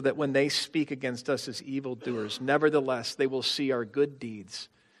 so that when they speak against us as evildoers, nevertheless they will see our good deeds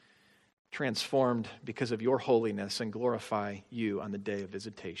transformed because of your holiness and glorify you on the day of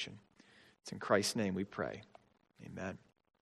visitation. It's in Christ's name we pray. Amen.